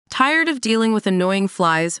Tired of dealing with annoying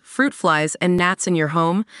flies, fruit flies, and gnats in your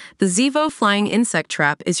home? The Zevo Flying Insect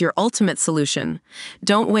Trap is your ultimate solution.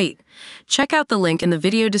 Don't wait. Check out the link in the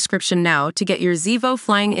video description now to get your Zevo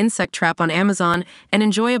Flying Insect Trap on Amazon and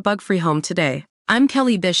enjoy a bug-free home today. I'm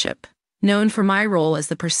Kelly Bishop, known for my role as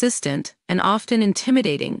the persistent and often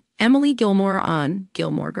intimidating Emily Gilmore on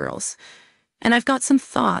Gilmore Girls. And I've got some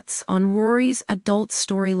thoughts on Rory's adult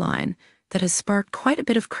storyline that has sparked quite a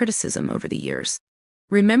bit of criticism over the years.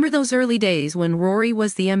 Remember those early days when Rory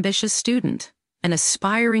was the ambitious student, an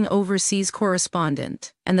aspiring overseas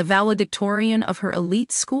correspondent, and the valedictorian of her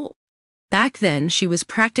elite school? Back then, she was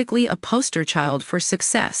practically a poster child for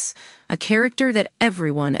success, a character that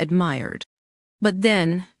everyone admired. But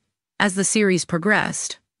then, as the series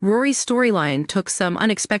progressed, Rory's storyline took some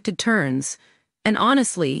unexpected turns, and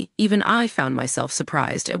honestly, even I found myself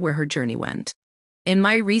surprised at where her journey went. In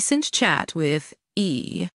my recent chat with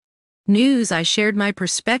News, I shared my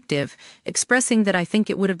perspective, expressing that I think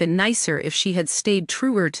it would have been nicer if she had stayed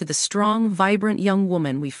truer to the strong, vibrant young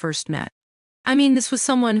woman we first met. I mean, this was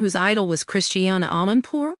someone whose idol was Christiana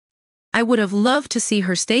Amanpour. I would have loved to see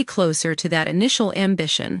her stay closer to that initial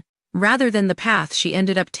ambition, rather than the path she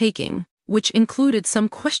ended up taking, which included some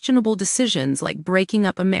questionable decisions like breaking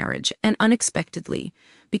up a marriage and unexpectedly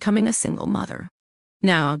becoming a single mother.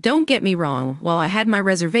 Now, don't get me wrong, while I had my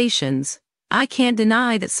reservations, I can't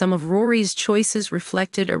deny that some of Rory's choices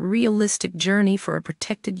reflected a realistic journey for a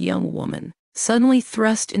protected young woman, suddenly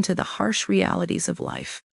thrust into the harsh realities of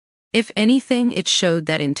life. If anything, it showed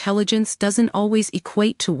that intelligence doesn't always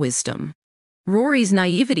equate to wisdom. Rory's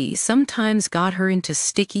naivety sometimes got her into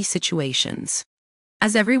sticky situations.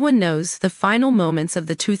 As everyone knows, the final moments of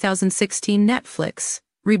the 2016 Netflix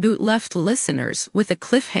reboot left listeners with a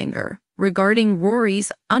cliffhanger regarding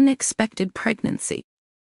Rory's unexpected pregnancy.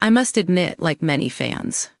 I must admit, like many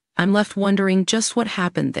fans, I'm left wondering just what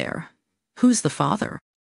happened there. Who's the father?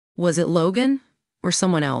 Was it Logan or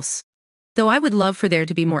someone else? Though I would love for there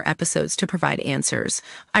to be more episodes to provide answers,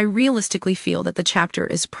 I realistically feel that the chapter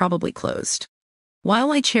is probably closed.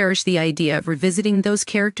 While I cherish the idea of revisiting those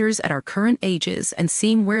characters at our current ages and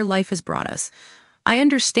seeing where life has brought us, I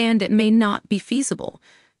understand it may not be feasible,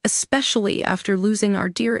 especially after losing our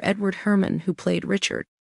dear Edward Herrmann who played Richard.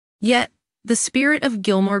 Yet, the spirit of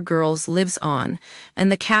Gilmore Girls lives on,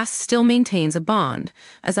 and the cast still maintains a bond,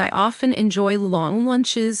 as I often enjoy long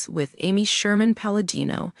lunches with Amy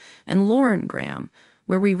Sherman-Palladino and Lauren Graham,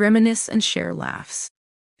 where we reminisce and share laughs.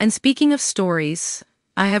 And speaking of stories,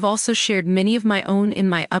 I have also shared many of my own in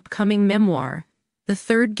my upcoming memoir, The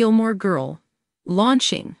Third Gilmore Girl,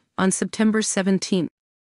 launching on September 17th.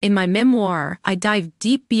 In my memoir, I dive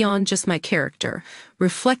deep beyond just my character,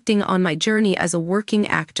 reflecting on my journey as a working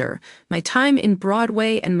actor, my time in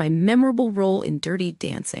Broadway, and my memorable role in Dirty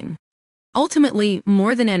Dancing. Ultimately,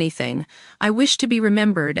 more than anything, I wish to be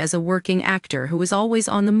remembered as a working actor who is always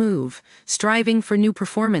on the move, striving for new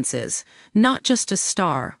performances, not just a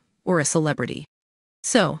star or a celebrity.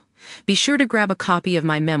 So, be sure to grab a copy of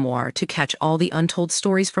my memoir to catch all the untold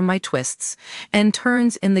stories from my twists and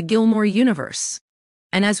turns in the Gilmore universe.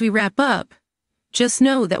 And as we wrap up, just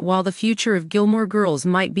know that while the future of Gilmore Girls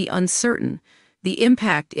might be uncertain, the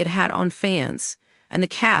impact it had on fans and the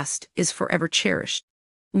cast is forever cherished.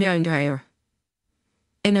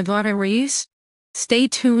 Stay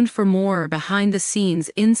tuned for more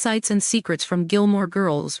behind-the-scenes insights and secrets from Gilmore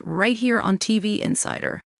Girls right here on TV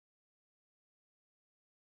Insider.